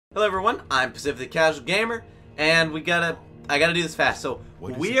Hello everyone, I'm Pacific the Casual Gamer, and I gotta do this fast. So,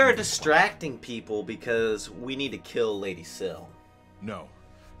 we are distracting people because we need to kill Lady Syl. No,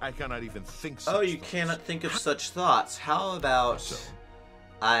 I cannot even think such Oh, you thoughts. cannot think of such thoughts. How about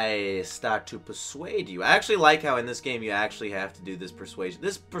I start to persuade you? I actually like how in this game you actually have to do this persuasion.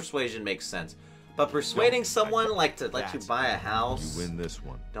 This persuasion makes sense. But persuading someone like to let you buy a house, you win this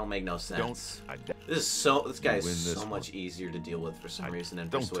one. Don't make no sense. This guy is so much easier to deal with for some reason than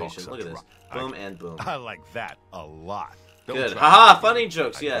persuasion. Look at this. Boom and boom. I like that a lot. Good. Haha, funny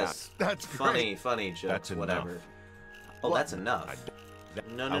jokes, yes. That's funny jokes, that's whatever. Enough. Oh, that's enough.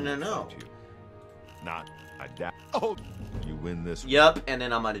 No. Not adapt. Oh, you win this one. Yup, and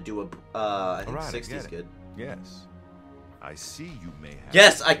then I'm gonna do I think 60 is good. Yes. I see you may have.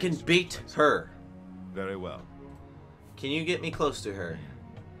 Yes, I can beat her. Very well. Can you get me close to her?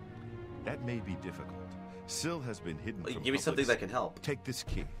 That may be difficult. Syl has been hidden from Give me something that can help. Take this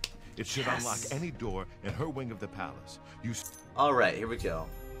key. It should unlock any door in her wing of the palace. Alright, here we go.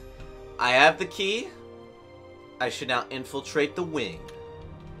 I have the key. I should now infiltrate the wing.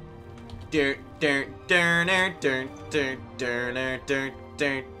 I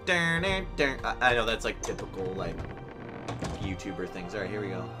know that's like typical like YouTuber things. Alright, here we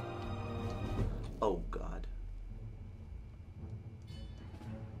go. Oh god.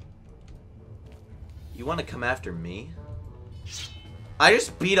 You want to come after me? I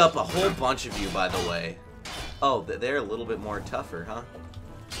just beat up a whole bunch of you, by the way. Oh, they're a little bit more tougher, huh?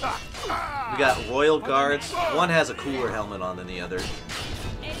 We got royal guards. One has a cooler helmet on than the other.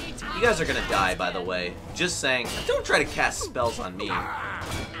 You guys are gonna die, by the way. Just saying. Don't try to cast spells on me.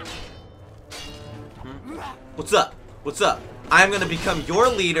 What's up? What's up? I'm gonna become your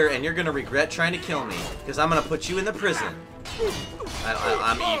leader, and you're gonna regret trying to kill me, because I'm gonna put you in the prison.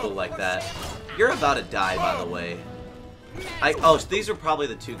 I'm evil like that. You're about to die, by the way. Oh, so these are probably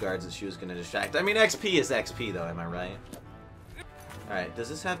the two guards that she was gonna distract. I mean, XP is XP, though. Am I right? All right. Does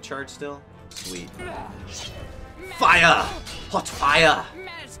this have charge still? Sweet. Fire! Hot fire!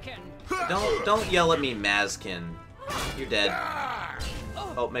 Don't yell at me, Mazkin. You're dead.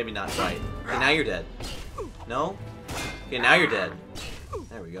 Oh, maybe not quite. Okay, now you're dead. No? Okay, now you're dead.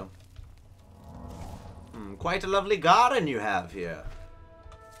 There we go. Quite a lovely garden you have here.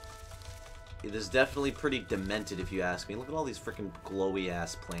 It is definitely pretty demented, if you ask me. Look at all these freaking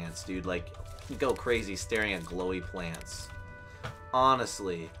glowy-ass plants, dude. Like, you go crazy staring at glowy plants.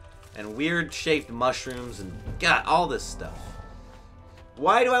 Honestly. And weird-shaped mushrooms and, God, all this stuff.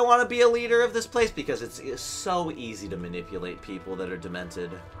 Why do I want to be a leader of this place? Because it's so easy to manipulate people that are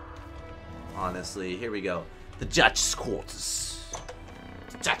demented. Honestly. Here we go. The Judge's Quarters.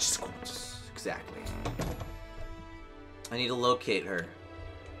 The Judge's Quarters. Exactly. I need to locate her.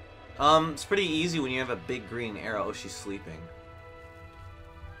 It's pretty easy when you have a big green arrow. Oh, she's sleeping.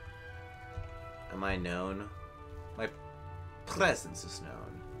 Am I known? My presence is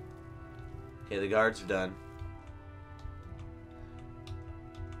known. Okay, the guards are done.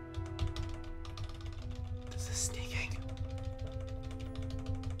 This is sneaking.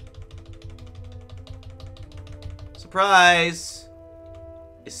 Surprise!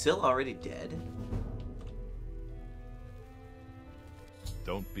 Is Syl already dead?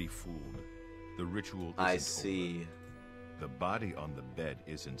 Don't be fooled. The ritual isn't I see. over. The body on the bed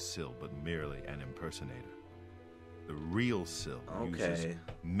isn't Syl, but merely an impersonator. The real Syl uses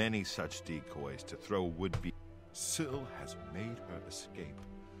many such decoys to throw would-be. Syl has made her escape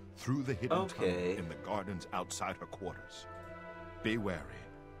through the hidden tunnel in the gardens outside her quarters. Be wary.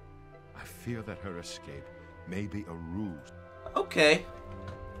 I fear that her escape may be a ruse. Okay.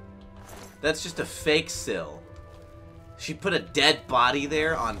 That's just a fake Syl. She put a dead body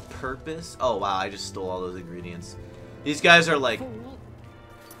there on purpose? Oh wow, I just stole all those ingredients. These guys are like... Fool.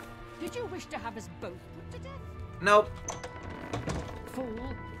 Did you wish to have us both put to death? Nope.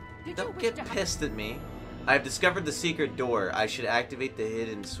 Fool. Don't get pissed at me. I've discovered the secret door. I should activate the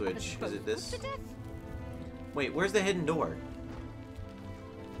hidden switch. Is it this? Wait, where's the hidden door?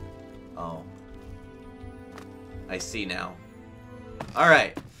 Oh. I see now.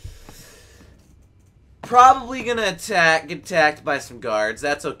 Alright. Probably gonna get attacked by some guards.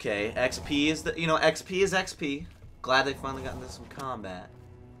 That's okay. XP is XP is XP. Glad they finally got into some combat.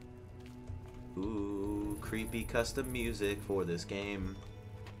 Ooh, creepy custom music for this game.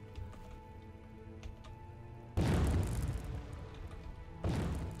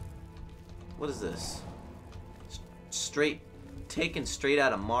 What is this? Taken straight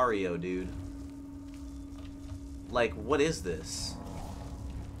out of Mario, dude. Like, what is this?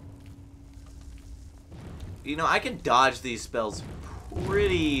 You know, I can dodge these spells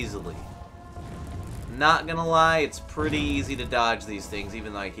pretty easily. Not gonna lie, it's pretty easy to dodge these things,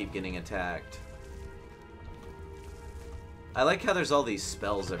 even though I keep getting attacked. I like how there's all these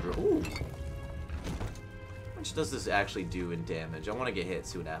spells everywhere. Ooh. How much does this actually do in damage? I want to get hit,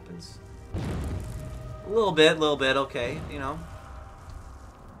 see what happens. A little bit, okay, you know.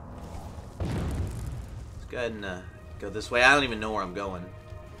 Let's go ahead and go this way. I don't even know where I'm going.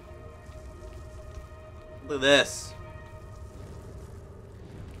 Look at this.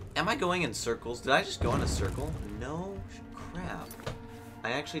 Am I going in circles? Did I just go in a circle? No, crap.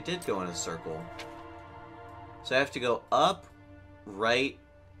 I actually did go in a circle. So I have to go up, right,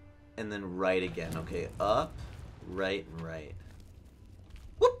 and then right again. Okay, up, right, and right.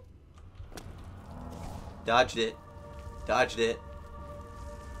 Whoop! Dodged it. Dodged it.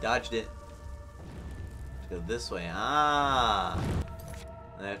 Dodged it. Go this way. Ah!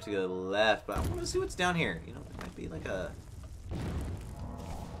 And I have to go left, but I want to see what's down here. You know, there might be like a...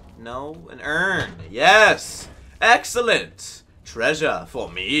 No, an urn. Yes! Excellent! Treasure for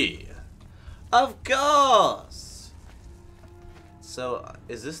me. Of course! So,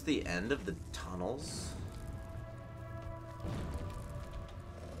 is this the end of the tunnels?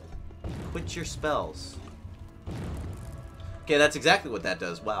 Quit your spells. Okay, that's exactly what that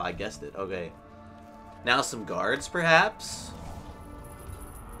does. Wow, I guessed it. Okay. Now some guards, perhaps?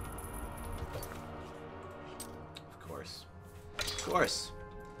 Of course. Of course.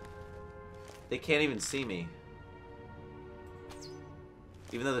 They can't even see me.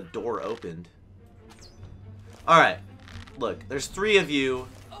 Even though the door opened. Alright. Look, there's 3 of you.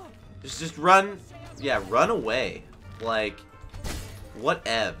 Just run. Yeah, run away. Like, what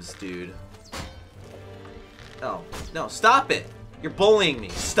evs, dude? Oh, no, stop it. You're bullying me.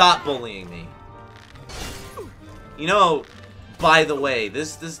 Stop bullying me. You know, by the way,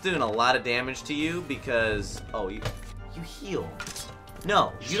 this is doing a lot of damage to you because... Oh, you heal.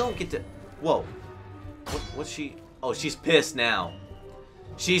 No, you don't get to... Whoa. What's she... Oh, she's pissed now.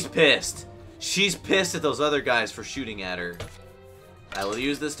 She's pissed. She's pissed at those other guys for shooting at her. I will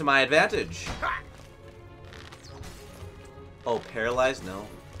use this to my advantage. Oh, paralyzed? No.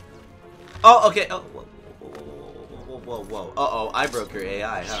 Oh, okay. Oh, whoa. Uh-oh, I broke your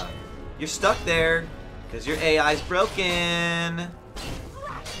AI, huh? You're stuck there because your AI's broken.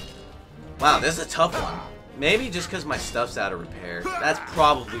 Wow, this is a tough one. Maybe just because my stuff's out of repair. That's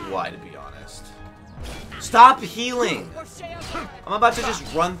probably why, to be honest. Stop healing! I'm about to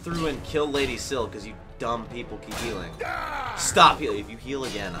just run through and kill Lady Syl because you dumb people keep healing. Stop healing. If you heal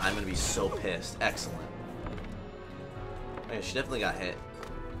again, I'm going to be so pissed. Excellent. Okay, she definitely got hit.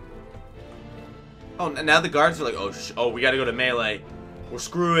 Oh, and now the guards are like, oh, we got to go to melee. We're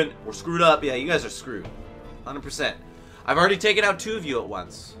screwed up. Yeah, you guys are screwed. 100%. I've already taken out 2 of you at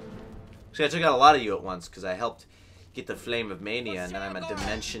once. Actually, I took out a lot of you at once because I helped get the Flame of Mania, and now I'm a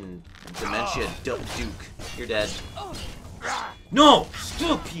Dementia Duke. You're dead. No!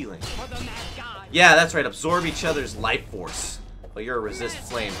 Still healing. Yeah, that's right. Absorb each other's life force. Oh, you're a resist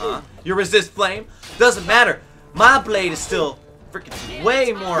flame, huh? You resist flame? Doesn't matter. My blade is still freaking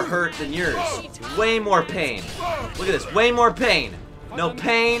way more hurt than yours. Way more pain. Look at this. Way more pain. No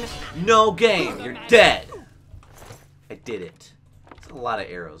pain, no gain. You're dead. I did it. It's a lot of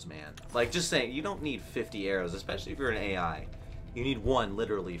arrows, man. Like, just saying, you don't need 50 arrows, especially if you're an AI. You need 1,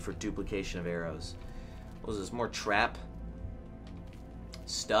 literally, for duplication of arrows. What was this? More trap?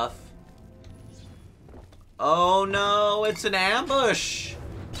 Stuff? Oh, no, it's an ambush!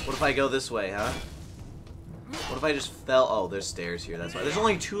 What if I go this way, huh? What if I just fell? Oh, there's stairs here, that's why. There's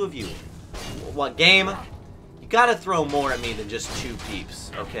only 2 of you. What, game? You gotta throw more at me than just 2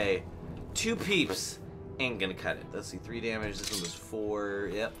 peeps, okay? 2 peeps ain't gonna cut it. Let's see, 3 damage. This one was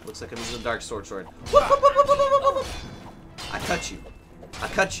 4. Yep, looks like I'm using a dark sword. Whoop, whoop, whoop, whoop, whoop, whoop, whoop. I cut you. I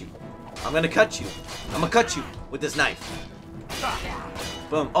cut you. I'm gonna cut you. I'm gonna cut you with this knife.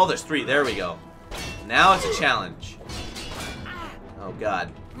 Boom. Oh, there's 3. There we go. Now it's a challenge. Oh,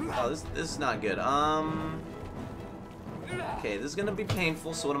 God. Oh, this is not good. Okay, this is gonna be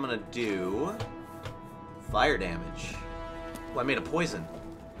painful, so what I'm gonna do... Fire damage. Oh, I made a poison.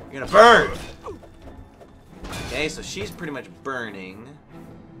 You're gonna burn! Okay, so she's pretty much burning.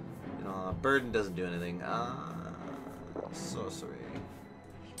 You know, burden doesn't do anything. Sorcery.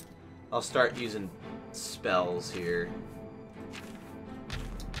 I'll start using spells here.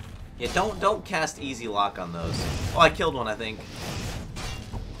 Yeah, don't cast easy lock on those. Oh, I killed one, I think.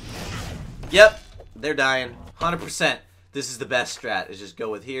 Yep, they're dying. 100%. This is the best strat. Is just go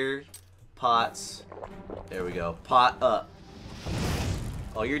with here, pots. There we go. Pot up.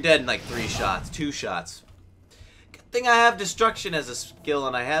 Oh, you're dead in like 3 shots, 2 shots. Good thing I have destruction as a skill,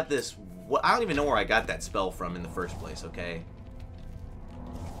 and I have this. I don't even know where I got that spell from in the first place. Okay.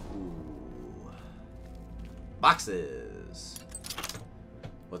 Ooh. Boxes.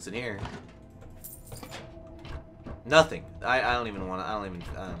 What's in here? Nothing. I don't even want to. I'm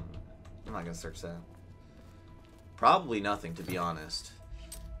not gonna search that. Probably nothing, to be honest.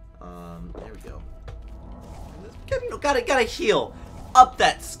 There we go. You know, gotta heal up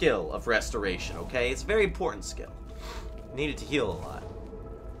that skill of restoration. Okay, it's a very important skill. Needed to heal a lot.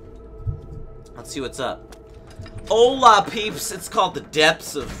 Let's see what's up. Hola, peeps. It's called the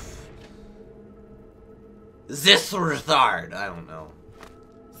Depths of Zithrthard. I don't know.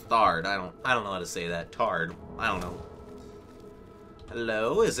 Thard. I don't know how to say that. Tard. I don't know.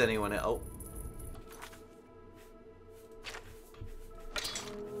 Hello? Is anyone? Oh.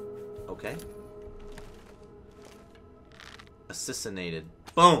 Okay. Assassinated.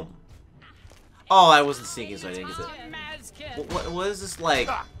 Boom. Oh, I wasn't sneaking, so I didn't get it. What is this, like,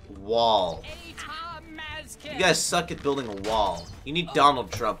 wall? You guys suck at building a wall. You need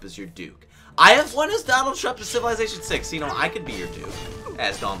Donald Trump as your Duke. When is Donald Trump in Civilization 6? You know, I could be your Duke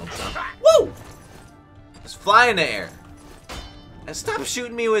as Donald Trump. Woo! Just fly in the air. And stop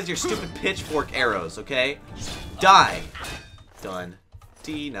shooting me with your stupid pitchfork arrows, okay? Die. Done.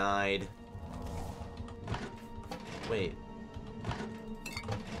 Denied. Wait.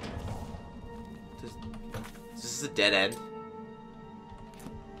 Is this a dead end?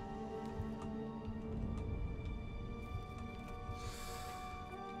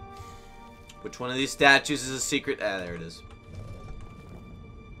 Which one of these statues is a secret? Ah, there it is.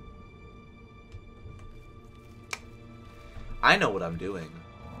 I know what I'm doing.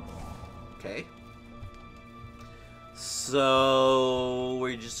 Okay. So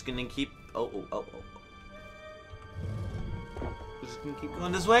we're just gonna keep. Oh. We're just gonna keep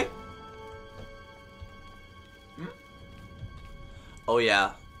going this way. Hmm? Oh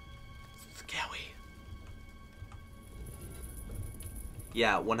yeah. Scary.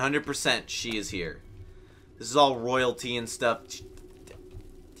 Yeah, 100% she is here. This is all royalty and stuff.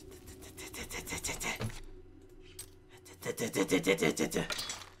 Okay,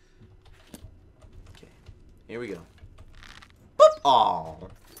 here we go. Boop! Aw.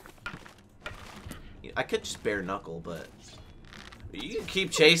 I could just bare knuckle, but you can keep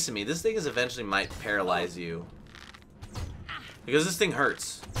chasing me. This thing is eventually might paralyze you. Because this thing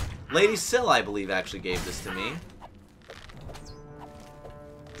hurts. Lady Syl, I believe, actually gave this to me.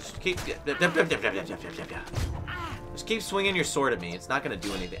 Just keep swinging your sword at me. It's not gonna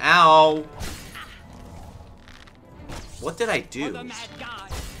do anything. Ow! What did I do?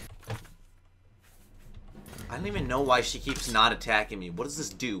 I don't even know why she keeps not attacking me. What does this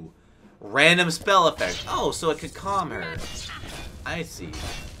do? Random spell effect. Oh, so it could calm her. I see.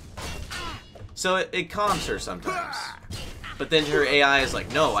 So it calms her sometimes. But then her AI is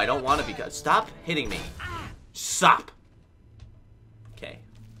like, no, I don't want to be cut. Stop hitting me. Stop. Okay.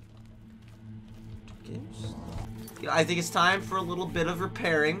 I think it's time for a little bit of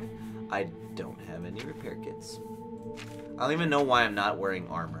repairing. I don't have any repair kits. I don't even know why I'm not wearing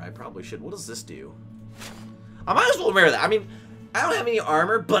armor. I probably should. What does this do? I might as well wear that. I mean, I don't have any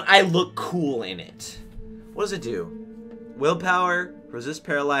armor, but I look cool in it. What does it do? Willpower, resist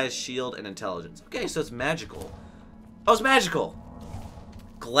paralyzed, shield, and intelligence. Okay, so it's magical. Oh, it's magical!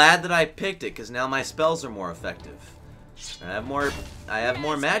 Glad that I picked it, because now my spells are more effective. I have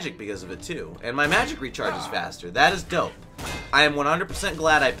more magic because of it too. And my magic recharges faster. That is dope. I am 100%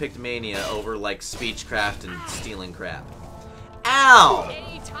 glad I picked Mania over like Speechcraft and Stealing Crap. Ow!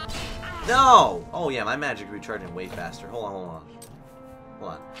 No! Oh yeah, my magic recharging way faster. Hold on.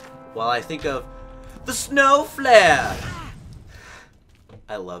 While I think of the Snow Flare.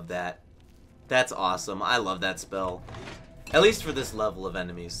 I love that. That's awesome. I love that spell. At least for this level of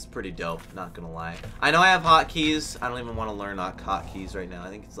enemies, it's pretty dope, not gonna lie. I know I have hotkeys. I don't even want to learn hotkeys right now. I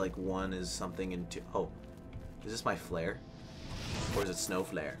think it's like 1 is something and 2. Oh, is this my flare? Or is it snow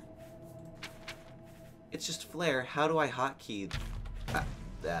flare? It's just flare. How do I hotkey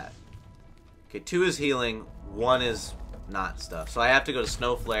that? Okay, 2 is healing, 1 is not stuff. So I have to go to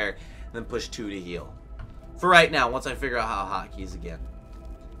snow flare and then push 2 to heal. For right now, once I figure out how hotkeys again.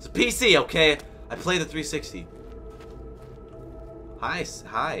 It's a PC, okay? I play the 360.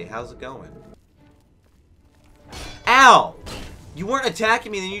 Hi, how's it going? Ow! You weren't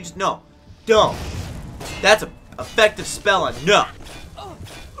attacking me, then you just, no. Don't. That's an effective spell on no.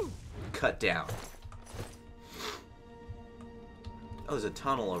 Cut down. Oh, there's a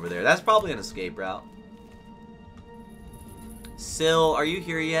tunnel over there. That's probably an escape route. Syl, are you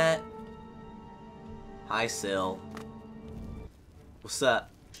here yet? Hi, Syl. What's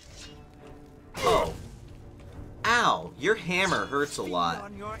up? Oh. Ow, your hammer hurts a lot.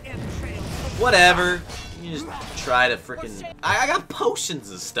 Whatever. You just try to frickin'. I got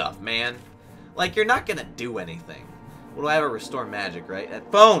potions and stuff, man. Like, you're not gonna do anything. What do I have? A restore magic, right?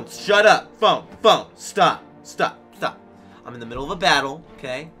 Phone! Shut up! Phone! Phone! Stop! Stop! Stop! I'm in the middle of a battle,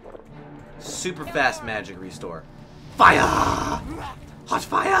 okay? Super fast magic restore. Fire! Hot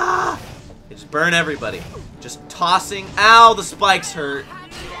fire! They just burn everybody. Just tossing. Ow! The spikes hurt.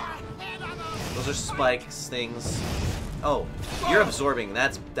 Those are spikes things. Oh, you're absorbing.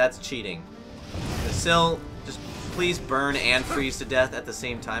 That's cheating. Sil, just please burn and freeze to death at the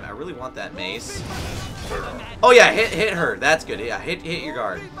same time. I really want that mace. Oh yeah, hit her. That's good. Yeah, hit your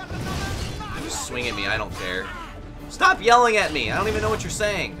guard. Just swing at me. I don't care. Stop yelling at me. I don't even know what you're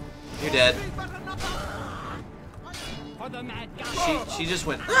saying. You're dead. She just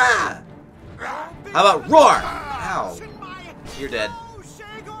went. Ah! How about roar? Ow. You're dead.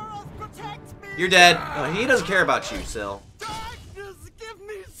 You're dead. Oh, he doesn't care about you, Sil.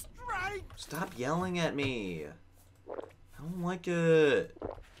 Stop yelling at me. I don't like it.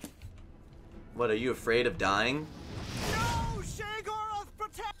 What, are you afraid of dying?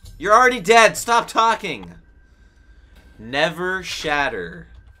 You're already dead. Stop talking. Never shatter.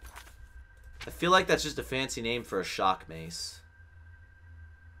 I feel like that's just a fancy name for a shock mace.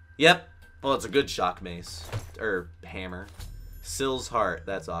 Yep. Well, it's a good shock mace. Or hammer. Sil's heart.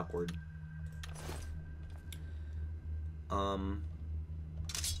 That's awkward.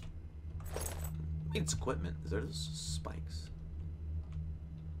 It's equipment. Is there spikes?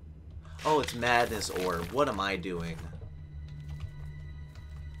 Oh, it's madness orb. What am I doing?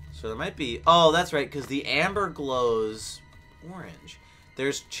 So there might be... Oh, that's right, because the amber glows orange.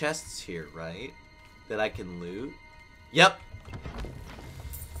 There's chests here, right? That I can loot? Yep.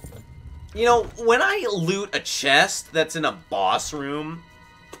 You know, when I loot a chest that's in a boss room,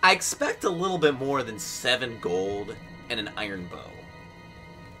 I expect a little bit more than 7 gold and an iron bow.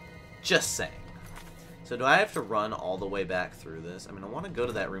 Just saying. So do I have to run all the way back through this? I mean, I want to go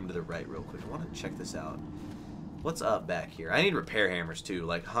to that room to the right real quick. I want to check this out. What's up back here? I need repair hammers too,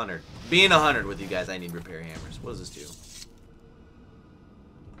 like 100. Being 100 with you guys, I need repair hammers. What does this do?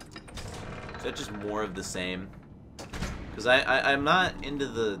 Is that just more of the same? Because I'm not into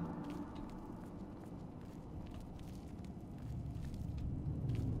the...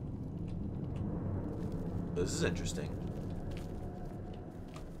 This is interesting.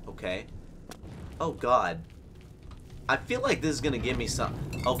 Okay. Oh god. I feel like this is gonna give me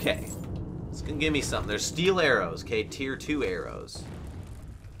something. Okay. It's gonna give me something. There's steel arrows, okay? Tier 2 arrows.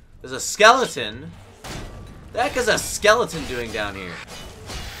 There's a skeleton. The heck is a skeleton doing down here?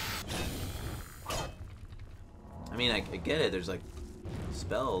 I mean, I get it. There's like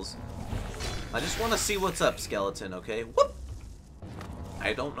spells. I just want to see what's up, skeleton, okay? Whoop!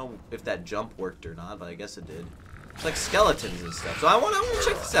 I don't know if that jump worked or not, but I guess it did. It's like skeletons and stuff. So I want to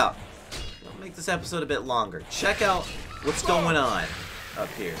check this out. I'll make this episode a bit longer. Check out what's going on up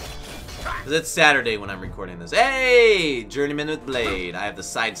here. Because it's Saturday when I'm recording this. Hey! Journeyman with Blade. I have the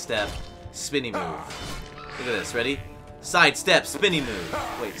sidestep spinny move. Look at this. Ready? Sidestep spinny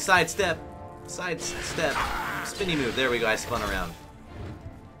move. Wait, sidestep. Sidestep spinny move. There we go. I spun around.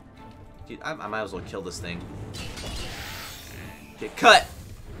 Dude, I might as well kill this thing. Okay, cut!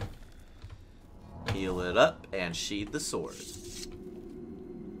 Heal it up and sheathe the sword.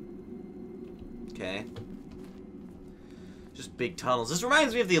 Okay. Just big tunnels. This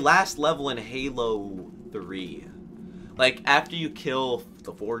reminds me of the last level in Halo 3. Like, after you kill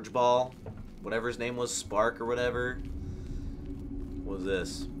the Forge Ball, whatever his name was, Spark or whatever. What was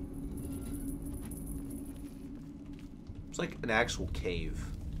this? It's like an actual cave.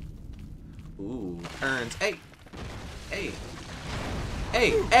 Ooh, urns. Hey! Hey!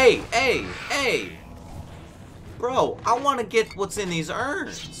 Hey, hey, hey, hey! Bro, I want to get what's in these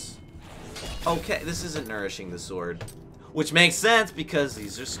urns. Okay, this isn't nourishing the sword. Which makes sense because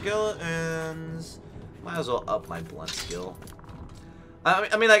these are skeletons. Might as well up my blunt skill.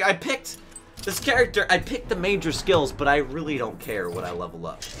 I mean, like, I picked this character. I picked the major skills, but I really don't care what I level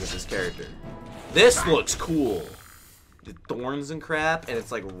up with this character. This looks cool. The thorns and crap, and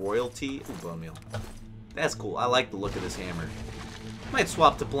it's like royalty. Ooh, bone meal. That's cool. I like the look of this hammer. Might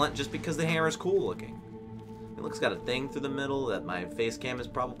swap to blunt just because the hammer is cool looking. It looks got a thing through the middle that my face cam is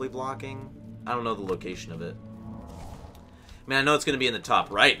probably blocking. I don't know the location of it. I mean, I know it's going to be in the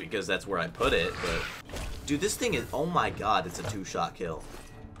top right because that's where I put it, but... Dude, this thing is... Oh my god, it's a 2-shot kill.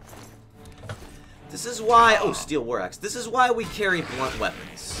 This is why... Oh, steel war axe. This is why we carry blunt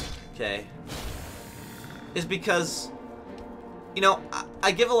weapons. Okay? Is because... You know,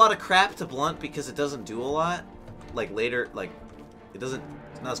 I give a lot of crap to blunt because it doesn't do a lot. Like, later, like... It doesn't...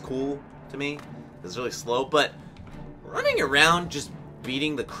 It's not as cool to me. It's really slow, but... Running around just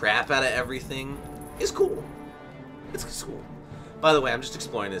beating the crap out of everything is cool. It's cool. By the way, I'm just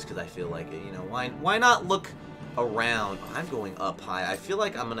exploring this because I feel like it. You know, why not look around? I'm going up high. I feel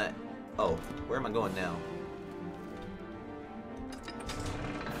like I'm gonna... Oh, where am I going now?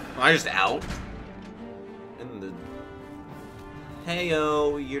 Am I just out? In the...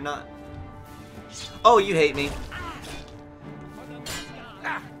 Hey-o, you're not... Oh, you hate me.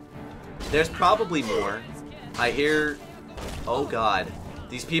 There's probably more. I hear... Oh, God.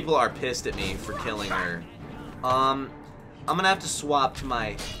 These people are pissed at me for killing her. I'm gonna have to swap to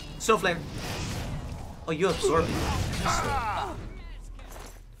my... Snow Flare. Oh, you absorbed me.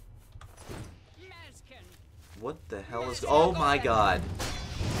 What the hell is... Oh, my God.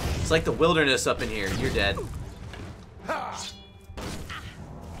 It's like the wilderness up in here. You're dead.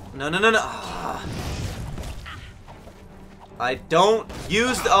 No, no, no, no. Ah. I don't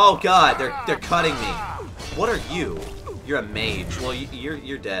use the... Oh, God. They're cutting me. What are you? You're a mage. Well,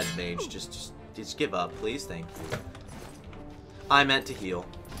 you're dead, mage. Just give up, please. Thank you. I meant to heal.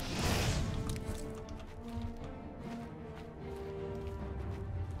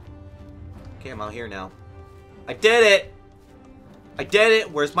 Okay, I'm out here now. I did it! I did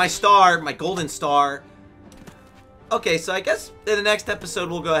it! Where's my star? My golden star. Okay, so I guess in the next episode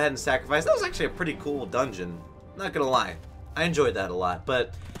we'll go ahead and sacrifice. That was actually a pretty cool dungeon. Not gonna lie. I enjoyed that a lot.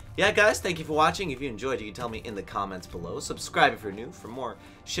 But yeah, guys, thank you for watching. If you enjoyed, you can tell me in the comments below. Subscribe if you're new for more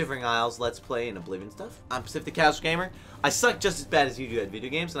Shivering Isles, Let's Play, and Oblivion stuff. I'm Pacific Casual Gamer. I suck just as bad as you do at video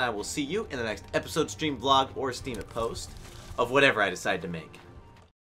games, and I will see you in the next episode, stream, vlog, or Steam it post of whatever I decide to make.